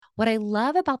What I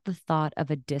love about the thought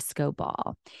of a disco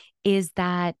ball is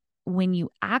that when you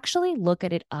actually look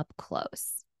at it up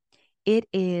close, it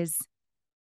is,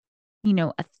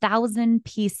 1,000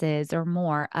 pieces or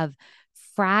more of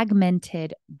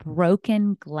fragmented,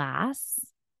 broken glass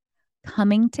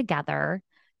coming together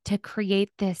to create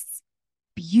this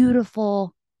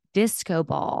beautiful disco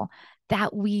ball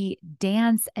that we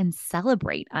dance and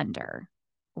celebrate under,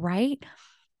 right?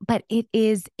 But it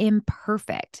is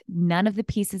imperfect. None of the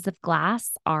pieces of glass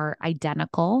are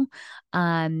identical.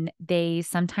 They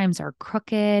sometimes are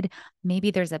crooked.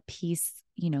 Maybe there's a piece,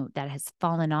 that has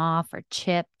fallen off or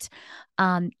chipped.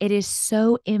 It is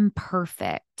so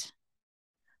imperfect,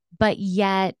 but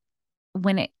yet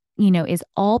when it, is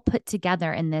all put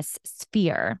together in this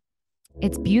sphere,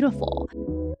 it's beautiful.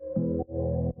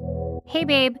 Hey,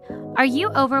 babe, are you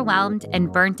overwhelmed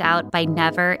and burnt out by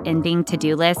never-ending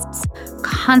to-do lists,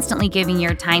 constantly giving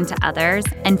your time to others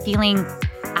and feeling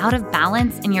out of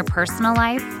balance in your personal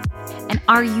life? And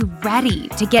are you ready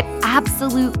to get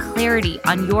absolute clarity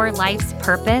on your life's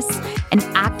purpose and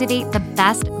activate the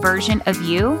best version of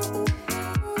you?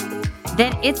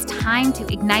 Then it's time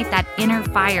to ignite that inner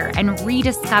fire and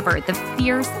rediscover the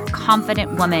fierce,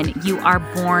 confident woman you are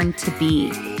born to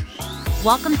be.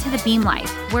 Welcome to the Beam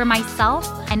Life, where myself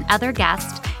and other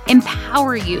guests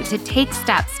empower you to take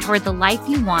steps toward the life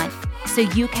you want so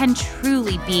you can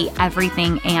truly be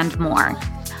everything and more.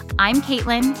 I'm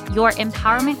Caitlin, your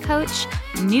empowerment coach,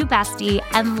 new bestie,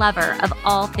 and lover of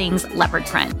all things leopard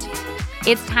print.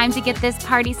 It's time to get this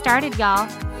party started, y'all.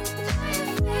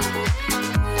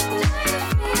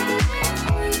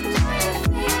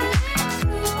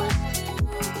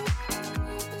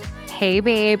 Hey,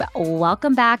 babe.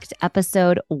 Welcome back to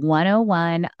episode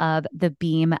 101 of the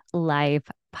Beam Life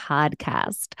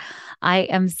podcast. I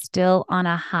am still on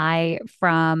a high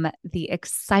from the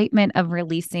excitement of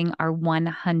releasing our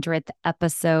 100th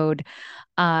episode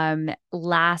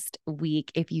last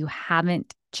week. If you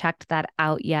haven't checked that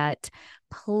out yet,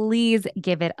 please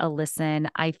give it a listen.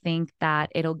 I think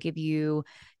that it'll give you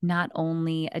not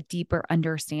only a deeper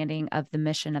understanding of the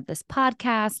mission of this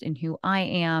podcast and who I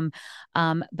am,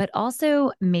 but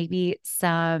also maybe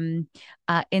some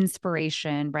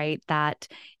inspiration, right? That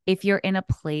if you're in a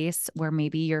place where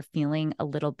maybe you're feeling a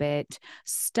little bit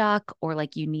stuck or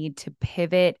like you need to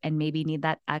pivot and maybe need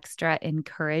that extra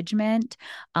encouragement,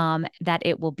 that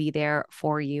it will be there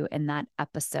for you in that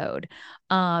episode.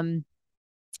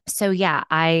 So yeah,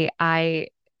 I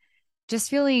just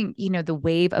feeling, the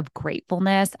wave of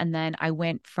gratefulness. And then I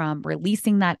went from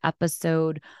releasing that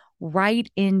episode right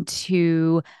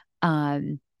into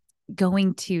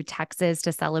going to Texas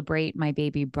to celebrate my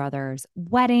baby brother's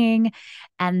wedding.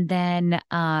 And then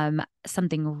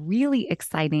something really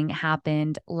exciting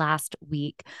happened last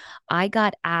week. I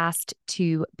got asked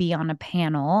to be on a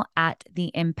panel at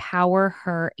the Empower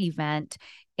Her event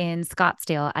in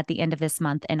Scottsdale at the end of this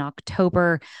month in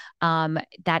October.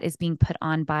 That is being put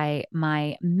on by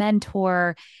my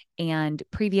mentor and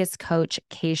previous coach,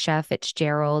 Keisha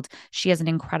Fitzgerald. She has an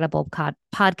incredible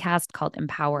podcast called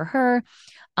Empower Her.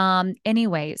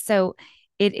 Anyway, so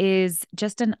it is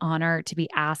just an honor to be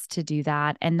asked to do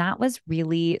that. And that was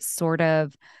really sort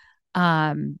of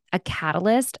a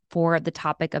catalyst for the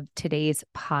topic of today's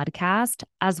podcast,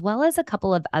 as well as a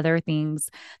couple of other things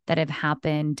that have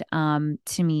happened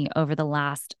to me over the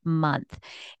last month.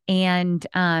 And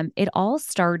it all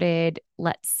started,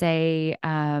 let's say,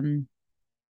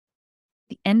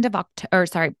 the end of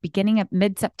beginning of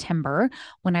mid-September,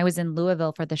 when I was in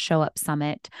Louisville for the Show Up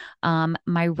Summit.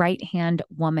 My right-hand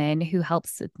woman who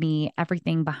helps with me,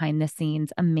 everything behind the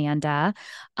scenes, Amanda,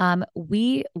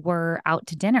 we were out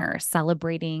to dinner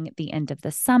celebrating the end of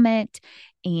the summit.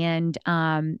 And,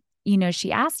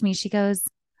 she asked me, she goes,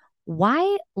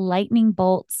 why lightning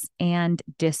bolts and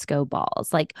disco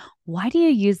balls? Like, why do you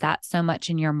use that so much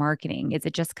in your marketing? Is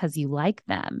it just because you like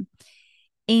them?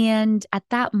 And at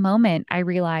that moment, I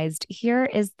realized here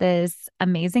is this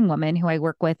amazing woman who I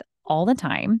work with all the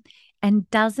time and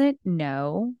doesn't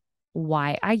know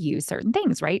why I use certain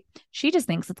things, right? She just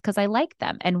thinks it's because I like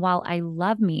them. And while I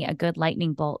love me a good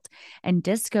lightning bolt and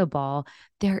disco ball,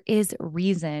 there is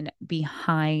reason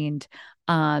behind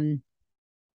those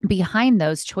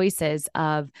choices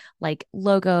of like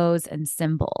logos and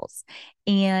symbols.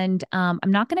 And I'm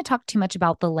not going to talk too much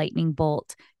about the lightning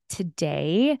bolt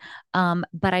today.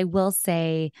 But I will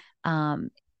say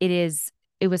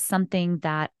it was something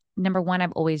that, number one,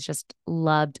 I've always just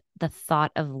loved the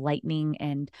thought of lightning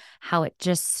and how it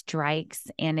just strikes,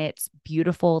 and it's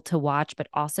beautiful to watch, but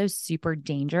also super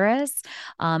dangerous.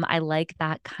 I like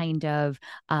that kind of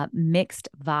mixed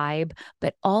vibe,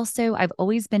 but also I've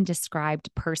always been described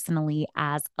personally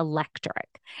as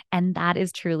electric. And that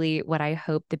is truly what I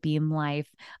hope the Beam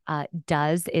Life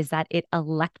does, is that it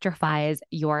electrifies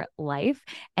your life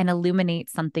and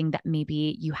illuminates something that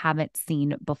maybe you haven't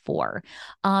seen before.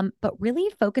 But really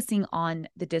focusing on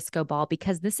the disco ball,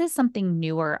 because this is something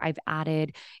newer I've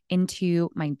added into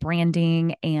my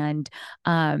branding. And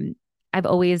I've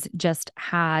always just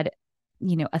had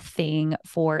a thing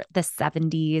for the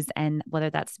 70s, and whether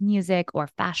that's music or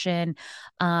fashion.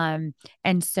 And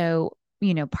so,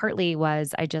 partly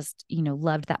was I just,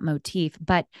 loved that motif.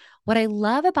 But what I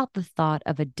love about the thought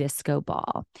of a disco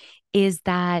ball is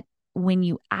that when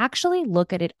you actually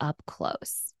look at it up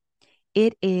close,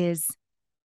 it is,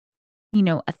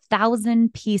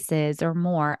 1,000 pieces or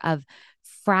more of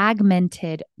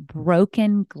fragmented,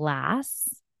 broken glass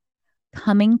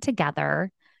coming together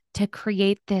to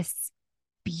create this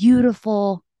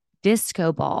beautiful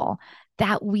disco ball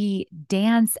that we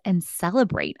dance and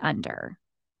celebrate under,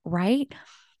 right?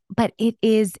 But it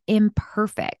is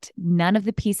imperfect. None of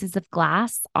the pieces of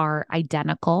glass are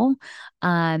identical.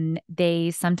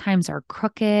 They sometimes are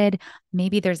crooked.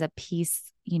 Maybe there's a piece,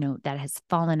 that has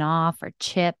fallen off or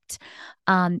chipped.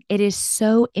 It is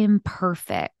so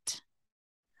imperfect,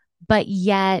 but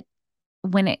yet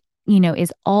when it,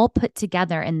 is all put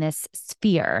together in this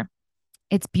sphere,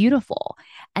 it's beautiful.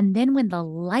 And then when the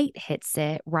light hits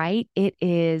it, right, it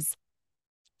is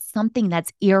something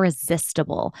that's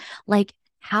irresistible. Like,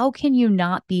 how can you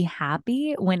not be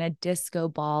happy when a disco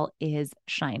ball is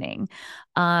shining?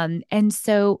 And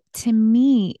so to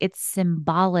me, it's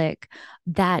symbolic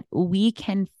that we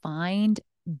can find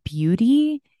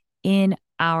beauty in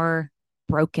our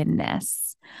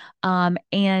brokenness.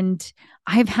 And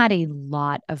I've had a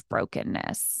lot of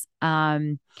brokenness.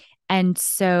 And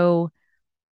so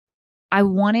I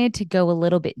wanted to go a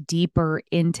little bit deeper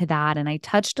into that. And I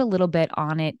touched a little bit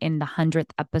on it in the 100th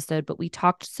episode, but we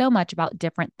talked so much about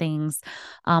different things.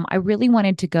 I really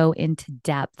wanted to go into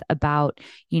depth about,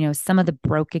 some of the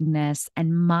brokenness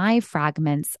and my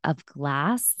fragments of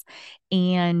glass,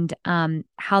 and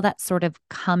how that sort of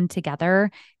come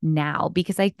together now,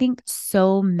 because I think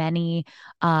so many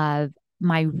of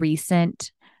my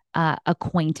recent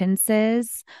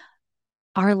acquaintances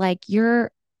are like,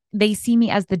 they see me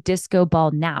as the disco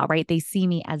ball now, right? They see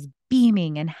me as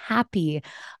beaming and happy,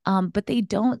 but they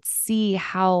don't see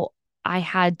how I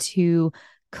had to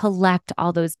collect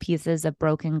all those pieces of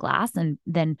broken glass and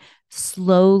then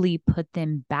slowly put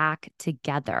them back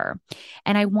together.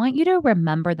 And I want you to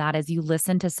remember that as you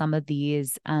listen to some of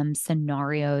these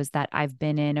scenarios that I've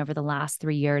been in over the last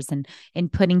 3 years, and in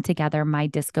putting together my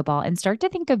disco ball, and start to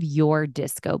think of your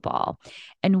disco ball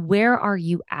and where are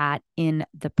you at in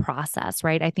the process,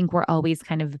 right? I think we're always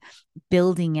kind of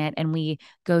building it, and we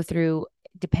go through,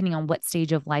 depending on what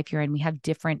stage of life you're in, we have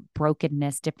different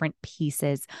brokenness, different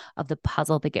pieces of the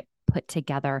puzzle that get put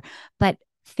together. But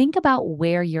think about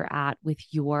where you're at with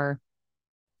your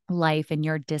life and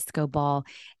your disco ball.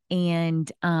 And,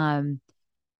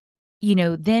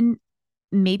 then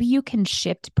maybe you can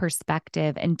shift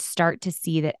perspective and start to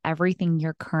see that everything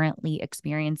you're currently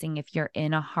experiencing, if you're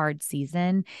in a hard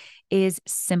season, is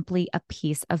simply a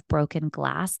piece of broken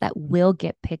glass that will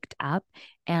get picked up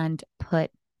and put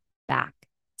back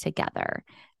together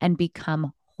and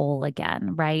become whole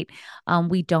again, right?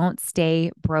 We don't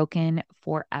stay broken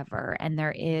forever. And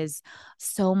there is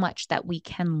so much that we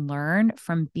can learn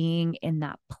from being in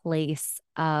that place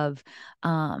of,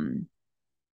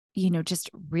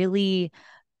 just really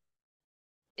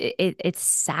it's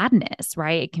sadness,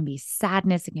 right? It can be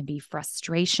sadness, it can be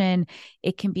frustration,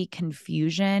 it can be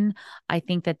confusion. I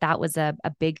think that was a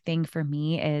big thing for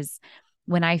me, is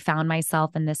when I found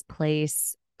myself in this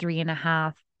place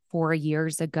 3.5, 4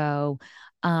 years ago.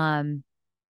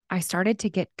 I started to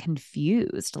get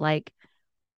confused, like,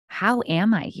 how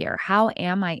am I here? How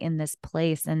am I in this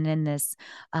place and in this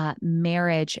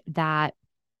marriage that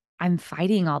I'm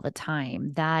fighting all the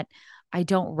time, that I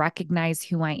don't recognize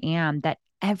who I am, that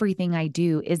everything I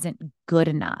do isn't good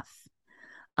enough.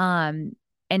 Um,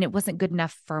 and it wasn't good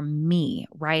enough for me,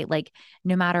 right? Like,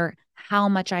 no matter how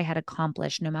much I had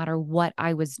accomplished, no matter what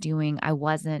I was doing, I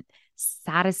wasn't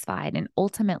satisfied. And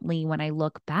ultimately, when I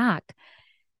look back,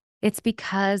 it's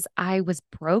because I was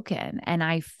broken and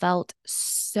I felt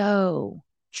so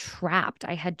trapped.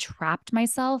 I had trapped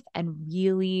myself and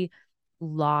really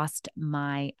lost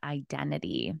my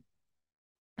identity.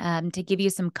 To give you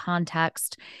some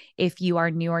context, if you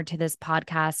are newer to this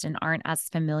podcast and aren't as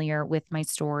familiar with my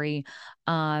story,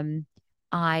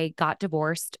 I got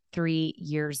divorced 3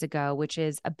 years ago, which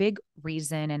is a big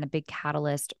reason and a big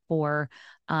catalyst for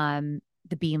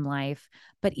the Beam life.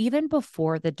 But even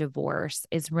before the divorce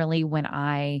is really when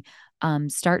I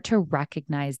start to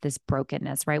recognize this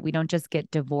brokenness, right? We don't just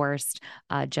get divorced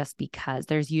just because.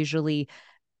 There's usually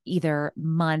either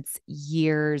months,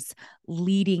 years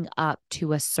leading up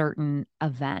to a certain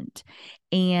event.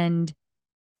 And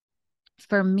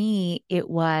for me, it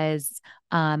was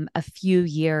a few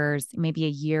years, maybe a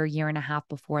year, year and a half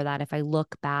before that, if I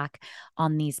look back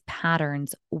on these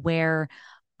patterns where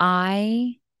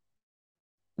I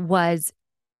was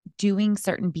doing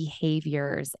certain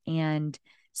behaviors and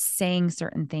saying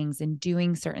certain things and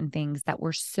doing certain things that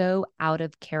were so out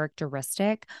of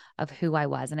characteristic of who I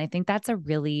was. And I think that's a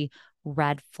really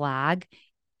red flag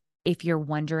if you're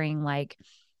wondering, like,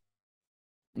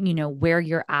 where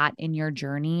you're at in your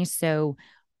journey. So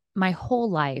my whole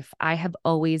life, I have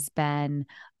always been,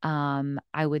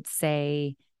 I would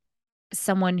say,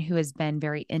 someone who has been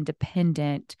very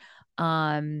independent,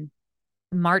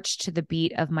 marched to the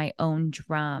beat of my own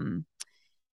drum,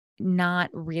 not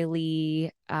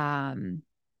really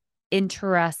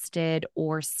interested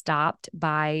or stopped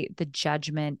by the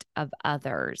judgment of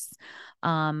others.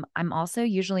 I'm also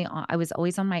I was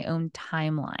always on my own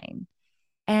timeline.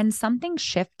 And something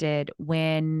shifted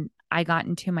when I got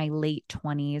into my late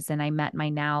 20s and I met my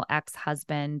now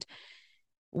ex-husband,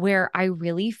 where I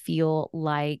really feel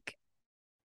like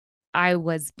I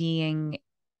was being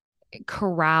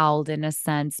corralled in a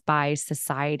sense by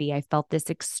society. I felt this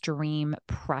extreme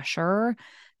pressure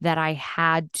that I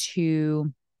had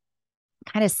to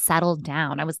kind of settle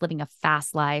down. I was living a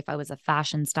fast life. I was a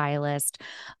fashion stylist.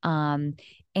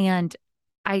 And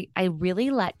I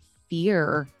really let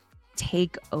fear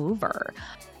take over.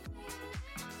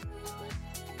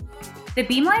 The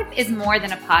Beam Life is more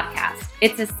than a podcast.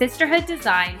 It's a sisterhood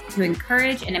designed to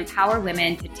encourage and empower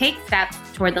women to take steps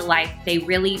toward the life they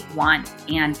really want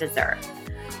and deserve.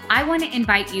 I want to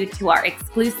invite you to our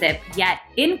exclusive yet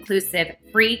inclusive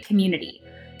free community.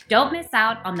 Don't miss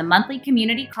out on the monthly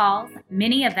community calls,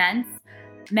 mini events,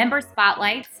 member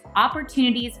spotlights,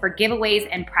 opportunities for giveaways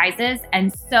and prizes,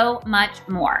 and so much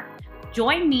more.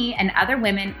 Join me and other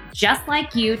women just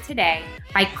like you today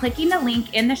by clicking the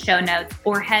link in the show notes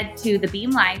or head to the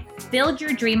Beam Life Build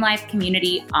Your Dream Life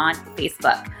community on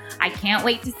Facebook. I can't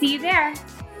wait to see you there.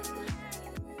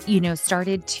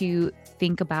 Started to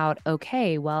think about,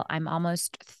 okay, well, I'm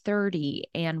almost 30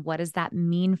 and what does that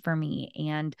mean for me?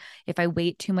 And if I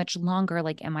wait too much longer,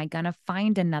 like, am I going to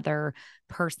find another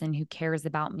person who cares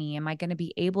about me? Am I going to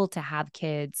be able to have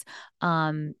kids?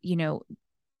 Am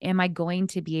I going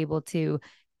to be able to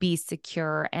be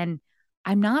secure? And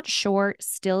I'm not sure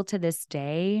still to this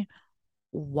day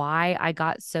why I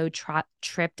got so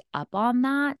tripped up on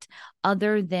that,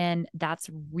 other than that's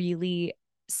really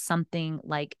something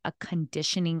like a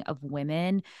conditioning of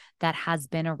women that has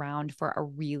been around for a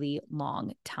really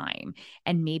long time.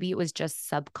 And maybe it was just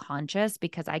subconscious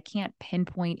because I can't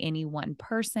pinpoint any one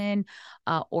person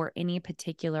or any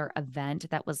particular event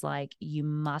that was like, you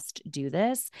must do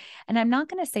this. And I'm not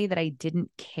going to say that I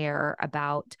didn't care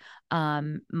about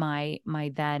my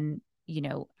then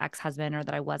ex-husband, or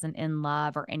that I wasn't in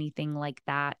love or anything like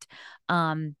that.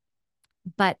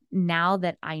 But now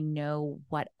that I know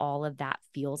what all of that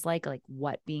feels like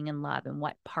what being in love and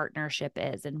what partnership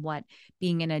is and what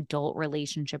being an adult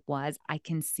relationship was, I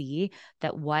can see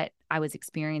that what I was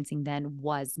experiencing then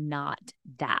was not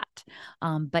that.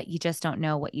 But you just don't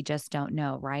know what you just don't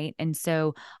know, right? And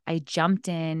so I jumped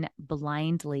in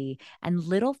blindly and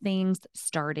little things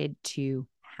started to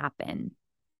happen.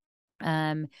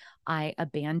 I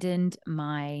abandoned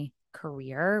my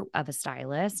career of a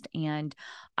stylist and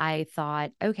I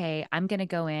thought, okay, I'm going to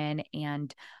go in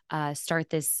and start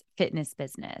this fitness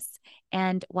business.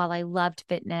 And while I loved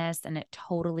fitness and it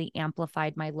totally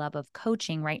amplified my love of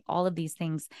coaching, right? All of these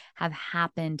things have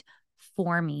happened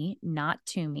for me, not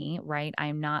to me, right?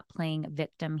 I'm not playing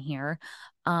victim here.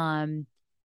 I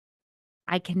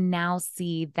can now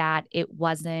see that it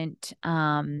wasn't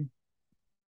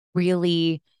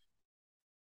really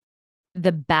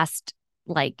the best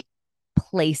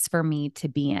place for me to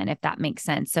be in, if that makes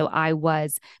sense. So I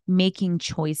was making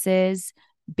choices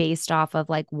based off of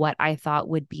what I thought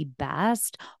would be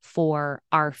best for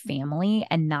our family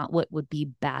and not what would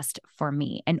be best for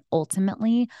me. And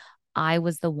ultimately, I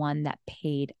was the one that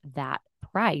paid that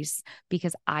price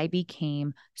because I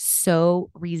became so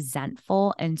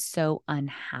resentful and so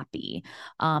unhappy.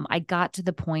 I got to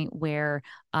the point where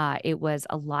it was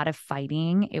a lot of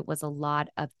fighting, it was a lot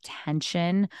of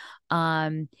tension.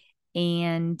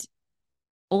 And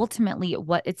ultimately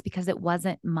it's because it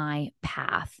wasn't my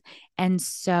path. And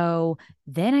so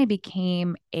then I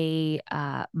became a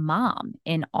mom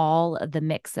in all of the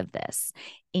mix of this.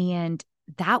 And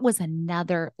that was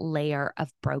another layer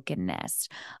of brokenness.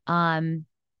 um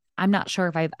I'm not sure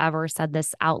if I've ever said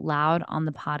this out loud on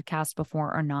the podcast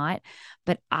before or not,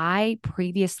 but I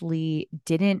previously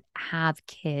didn't have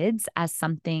kids as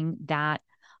something that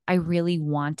I really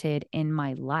wanted in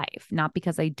my life. Not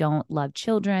because I don't love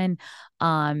children.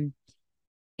 Um,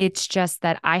 it's just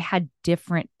that I had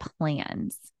different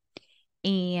plans.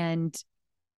 And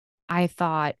I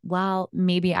thought, well,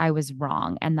 maybe I was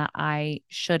wrong and that I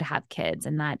should have kids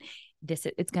and that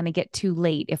it's going to get too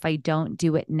late if I don't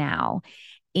do it now.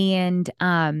 And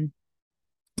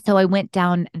so I went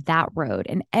down that road.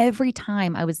 And every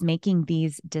time I was making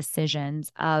these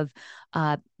decisions of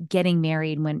getting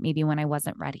married when I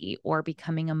wasn't ready, or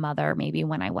becoming a mother maybe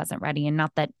when I wasn't ready, and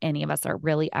not that any of us are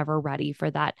really ever ready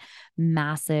for that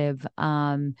massive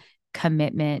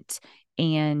commitment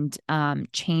and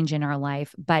change in our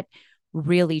life. But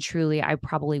really, truly, I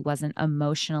probably wasn't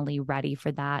emotionally ready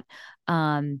for that.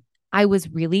 I was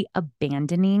really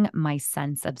abandoning my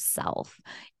sense of self.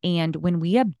 And when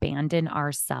we abandon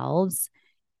ourselves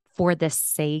for the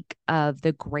sake of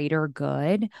the greater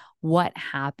good, what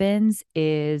happens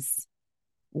is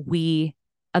we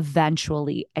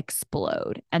eventually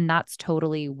explode. And that's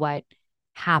totally what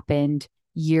happened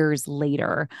years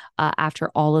later, after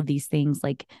all of these things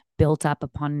like built up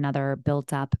upon another,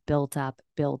 built up, built up,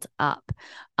 built up.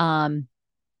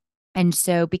 And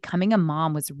so becoming a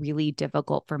mom was really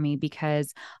difficult for me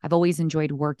because I've always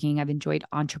enjoyed working. I've enjoyed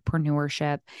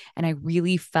entrepreneurship. And I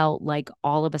really felt like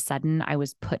all of a sudden I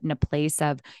was put in a place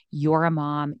of, you're a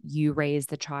mom, you raise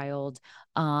the child.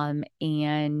 And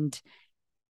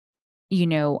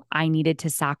I needed to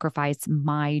sacrifice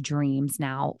my dreams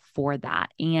now for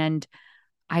that. And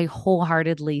I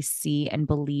wholeheartedly see and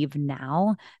believe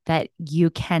now that you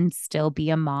can still be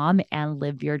a mom and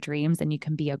live your dreams, and you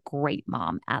can be a great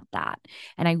mom at that.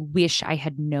 And I wish I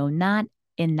had known that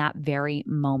in that very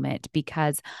moment,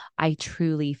 because I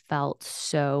truly felt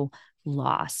so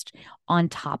lost. On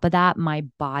top of that, my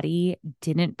body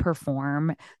didn't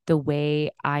perform the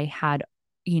way I had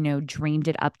dreamed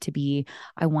it up to be.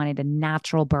 I wanted a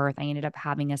natural birth. I ended up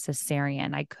having a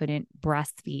cesarean. I couldn't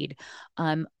breastfeed.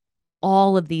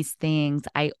 All of these things,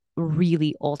 I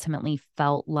really ultimately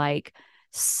felt like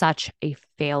such a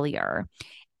failure.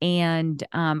 And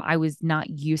I was not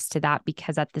used to that,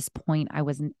 because at this point I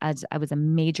was a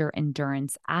major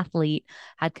endurance athlete,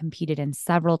 had competed in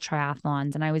several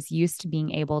triathlons, and I was used to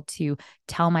being able to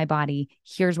tell my body,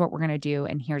 here's what we're going to do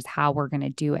and here's how we're going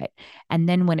to do it. And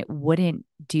then when it wouldn't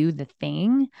do the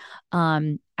thing,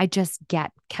 I just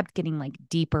kept getting like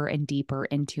deeper and deeper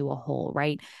into a hole,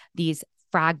 right? These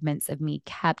fragments of me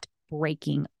kept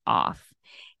breaking off.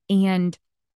 And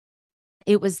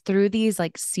it was through these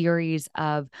like series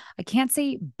of, I can't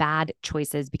say bad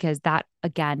choices, because that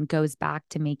again goes back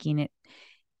to making it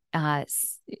uh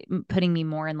putting me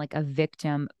more in like a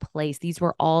victim place. These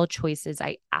were all choices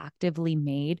I actively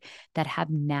made that have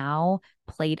now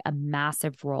played a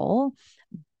massive role.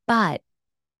 But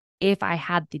if I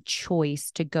had the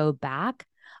choice to go back,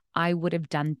 I would have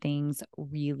done things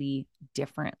really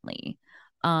differently.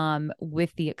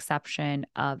 With the exception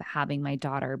of having my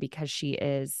daughter, because she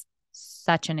is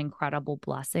such an incredible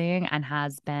blessing and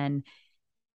has been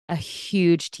a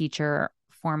huge teacher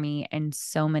for me in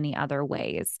so many other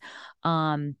ways.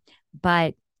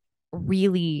 But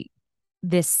really,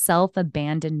 this self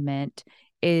abandonment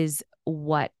is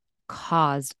what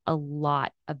caused a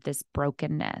lot of this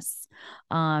brokenness.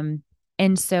 And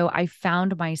so I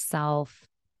found myself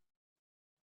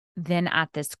then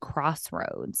at this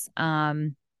crossroads,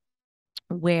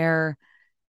 where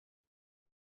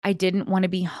I didn't want to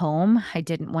be home. I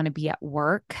didn't want to be at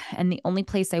work. And the only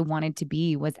place I wanted to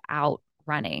be was out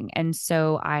running. And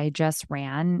so I just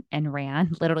ran and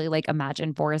ran, literally, like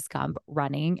imagine Forrest Gump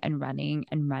running and running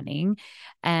and running.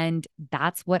 And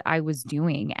that's what I was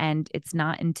doing. And it's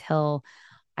not until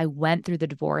I went through the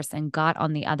divorce and got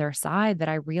on the other side that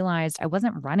I realized I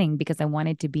wasn't running because I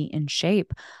wanted to be in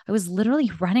shape. I was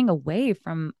literally running away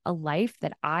from a life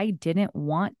that I didn't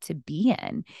want to be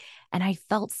in. And I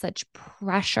felt such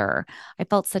pressure. I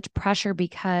felt such pressure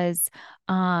because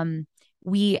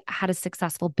we had a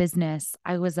successful business.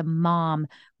 I was a mom.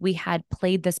 We had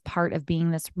played this part of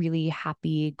being this really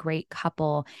happy, great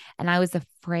couple. And I was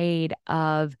afraid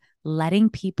of letting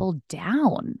people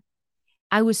down.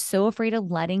 I was so afraid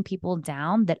of letting people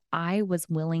down that I was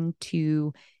willing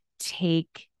to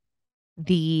take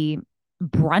the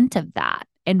brunt of that.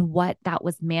 And what that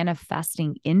was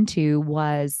manifesting into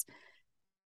was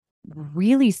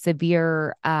really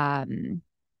severe, I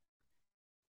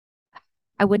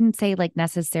wouldn't say like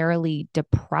necessarily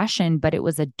depression, but it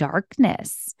was a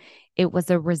darkness. It was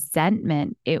a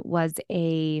resentment. It was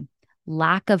a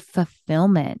lack of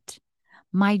fulfillment.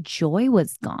 My joy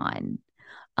was gone.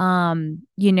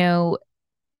 You know,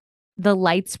 the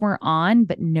lights were on,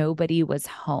 but nobody was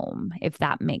home, if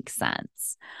that makes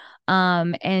sense.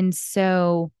 And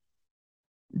so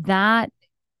that,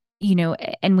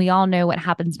 and we all know what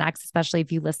happens next, especially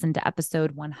if you listen to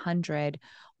episode 100.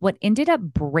 What ended up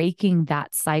breaking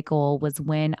that cycle was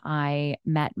when I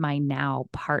met my now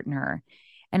partner.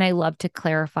 And I love to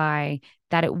clarify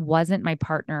that it wasn't my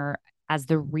partner as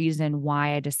the reason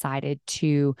why I decided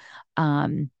to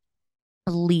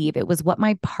leave. It was what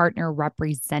my partner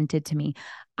represented to me.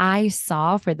 I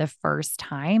saw for the first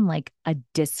time like a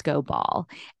disco ball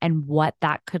and what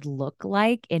that could look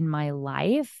like in my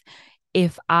life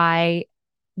if I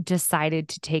decided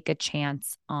to take a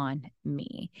chance on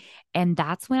me. And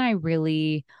that's when I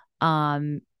really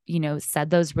said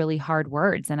those really hard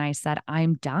words and I said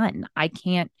I'm done. I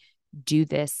can't do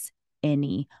this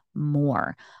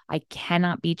anymore. I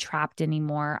cannot be trapped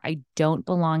anymore. I don't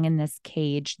belong in this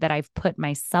cage that I've put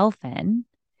myself in.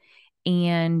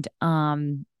 And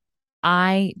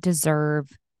I deserve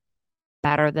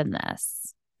better than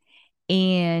this.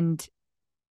 And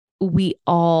we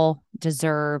all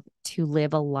deserve to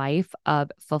live a life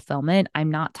of fulfillment. I'm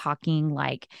not talking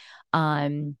like,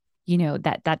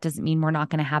 that doesn't mean we're not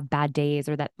going to have bad days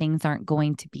or that things aren't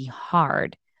going to be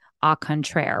hard. Au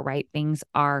contraire, right? Things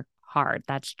are hard.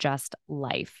 That's just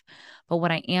life. But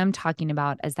what I am talking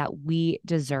about is that we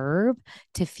deserve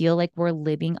to feel like we're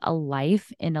living a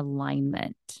life in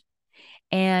alignment.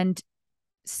 And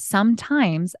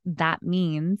sometimes that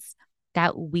means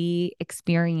that we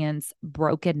experience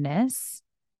brokenness.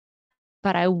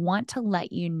 But I want to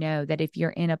let you know that if you're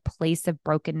in a place of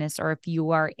brokenness or if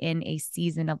you are in a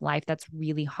season of life that's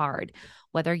really hard,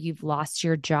 whether you've lost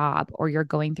your job or you're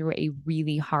going through a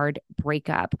really hard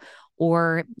breakup,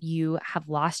 or you have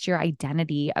lost your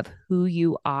identity of who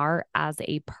you are as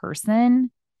a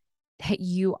person, that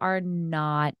you are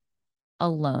not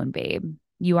alone, babe.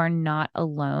 You are not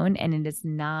alone. And it is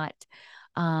not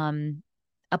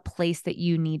a place that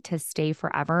you need to stay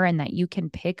forever, and that you can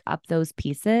pick up those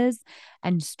pieces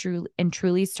and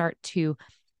truly start to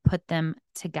put them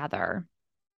together.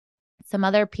 Some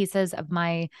other pieces of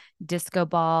my disco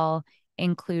ball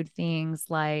include things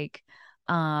like,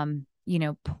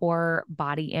 poor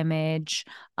body image,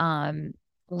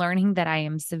 learning that I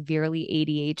am severely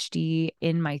ADHD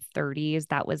in my 30s.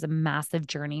 That was a massive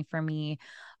journey for me.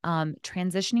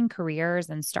 Transitioning careers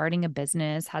and starting a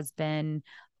business has been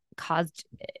caused,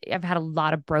 I've had a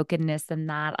lot of brokenness in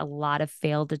that, a lot of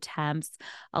failed attempts,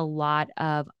 a lot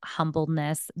of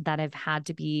humbleness that have had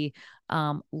to be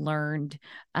learned.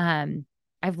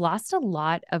 I've lost a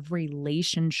lot of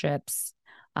relationships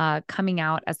coming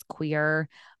out as queer,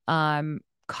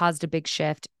 caused a big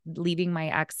shift. Leaving my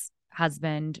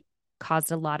ex-husband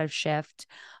caused a lot of shift.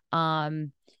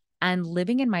 And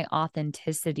living in my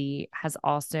authenticity has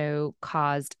also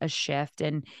caused a shift.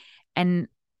 And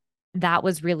that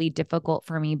was really difficult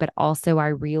for me. But also, I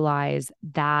realize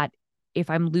that if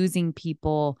I'm losing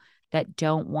people that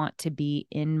don't want to be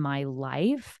in my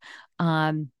life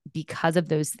because of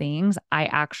those things, I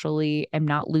actually am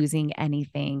not losing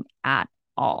anything at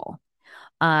all.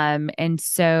 And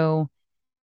so,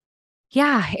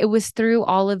 yeah, it was through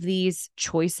all of these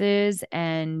choices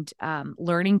and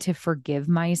learning to forgive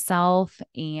myself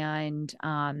and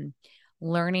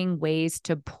learning ways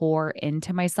to pour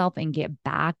into myself and get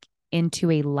back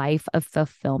into a life of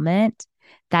fulfillment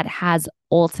that has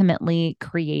ultimately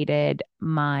created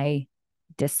my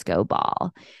disco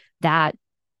ball that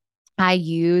I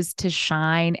use to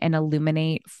shine and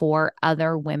illuminate for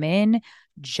other women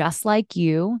just like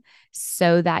you,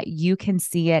 so that you can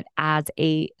see it as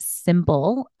a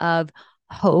symbol of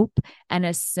hope and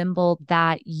a symbol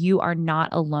that you are not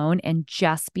alone. And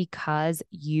just because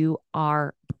you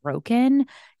are broken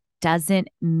doesn't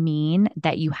mean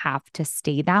that you have to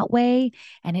stay that way.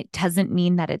 And it doesn't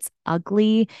mean that it's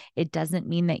ugly. It doesn't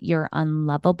mean that you're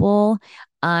unlovable.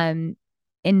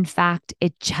 In fact,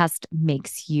 it just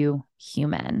makes you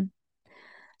human.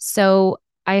 So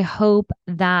I hope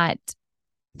that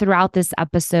throughout this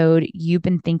episode, you've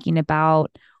been thinking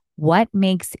about what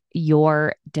makes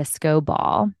your disco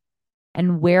ball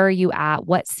and where are you at?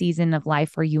 What season of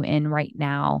life are you in right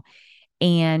now?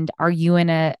 And are you in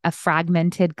a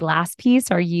fragmented glass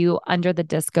piece? Or are you under the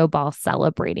disco ball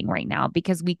celebrating right now?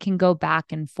 Because we can go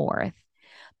back and forth.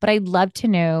 But I'd love to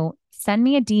know, send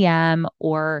me a DM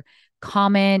or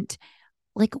comment,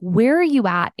 like, where are you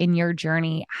at in your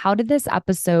journey? How did this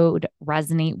episode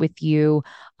resonate with you?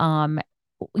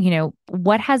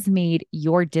 What has made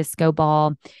your disco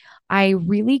ball? I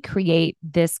really create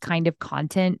this kind of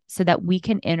content so that we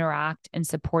can interact and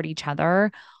support each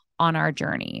other on our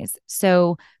journeys.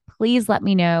 So please let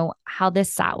me know how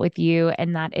this sat with you,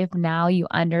 and that if now you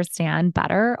understand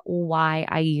better why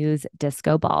I use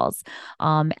disco balls,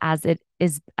 as it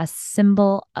is a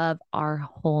symbol of our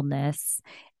wholeness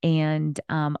and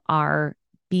our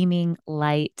beaming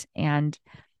light, and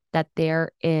that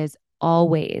there is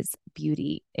always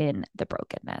beauty in the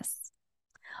brokenness.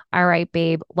 All right,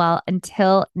 babe. Well,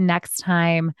 until next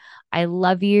time, I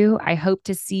love you. I hope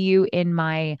to see you in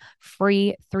my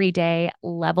free 3-day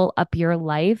Level Up Your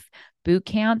Life boot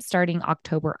camp starting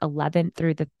October 11th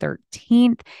through the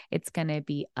 13th. It's going to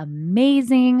be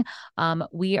amazing.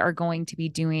 We are going to be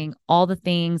doing all the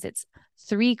things. It's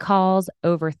 3 calls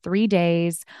over 3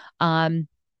 days.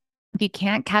 If you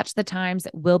can't catch the times,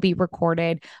 it will be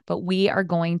recorded, but we are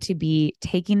going to be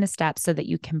taking the steps so that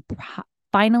you can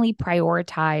finally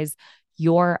prioritize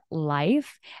your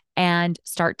life and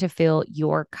start to fill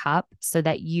your cup so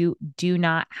that you do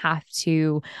not have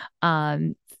to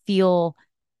feel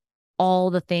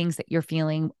all the things that you're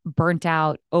feeling: burnt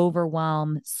out,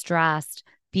 overwhelmed, stressed,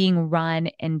 being run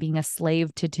and being a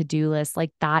slave to to-do lists.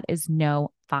 Like, that is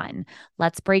no fun.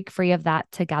 Let's break free of that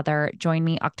together. Join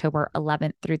me October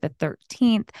 11th through the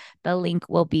 13th. The link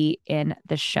will be in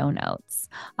the show notes.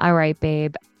 All right,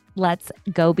 babe. Let's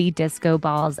go be disco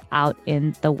balls out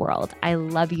in the world. I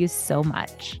love you so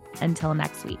much. Until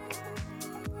next week.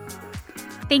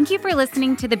 Thank you for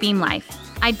listening to The Beam Life.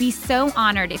 I'd be so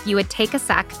honored if you would take a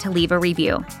sec to leave a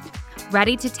review.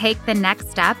 Ready to take the next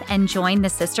step and join the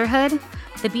sisterhood?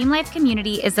 The Beam Life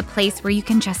community is a place where you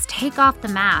can just take off the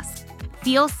mask,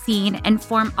 feel seen, and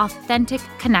form authentic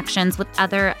connections with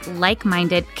other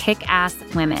like-minded, kick-ass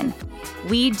women.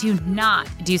 We do not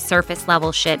do surface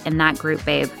level shit in that group,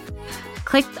 babe.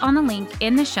 Click on the link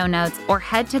in the show notes or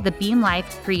head to the Beam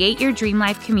Life Create Your Dream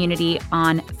Life community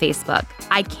on Facebook.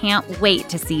 I can't wait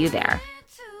to see you there.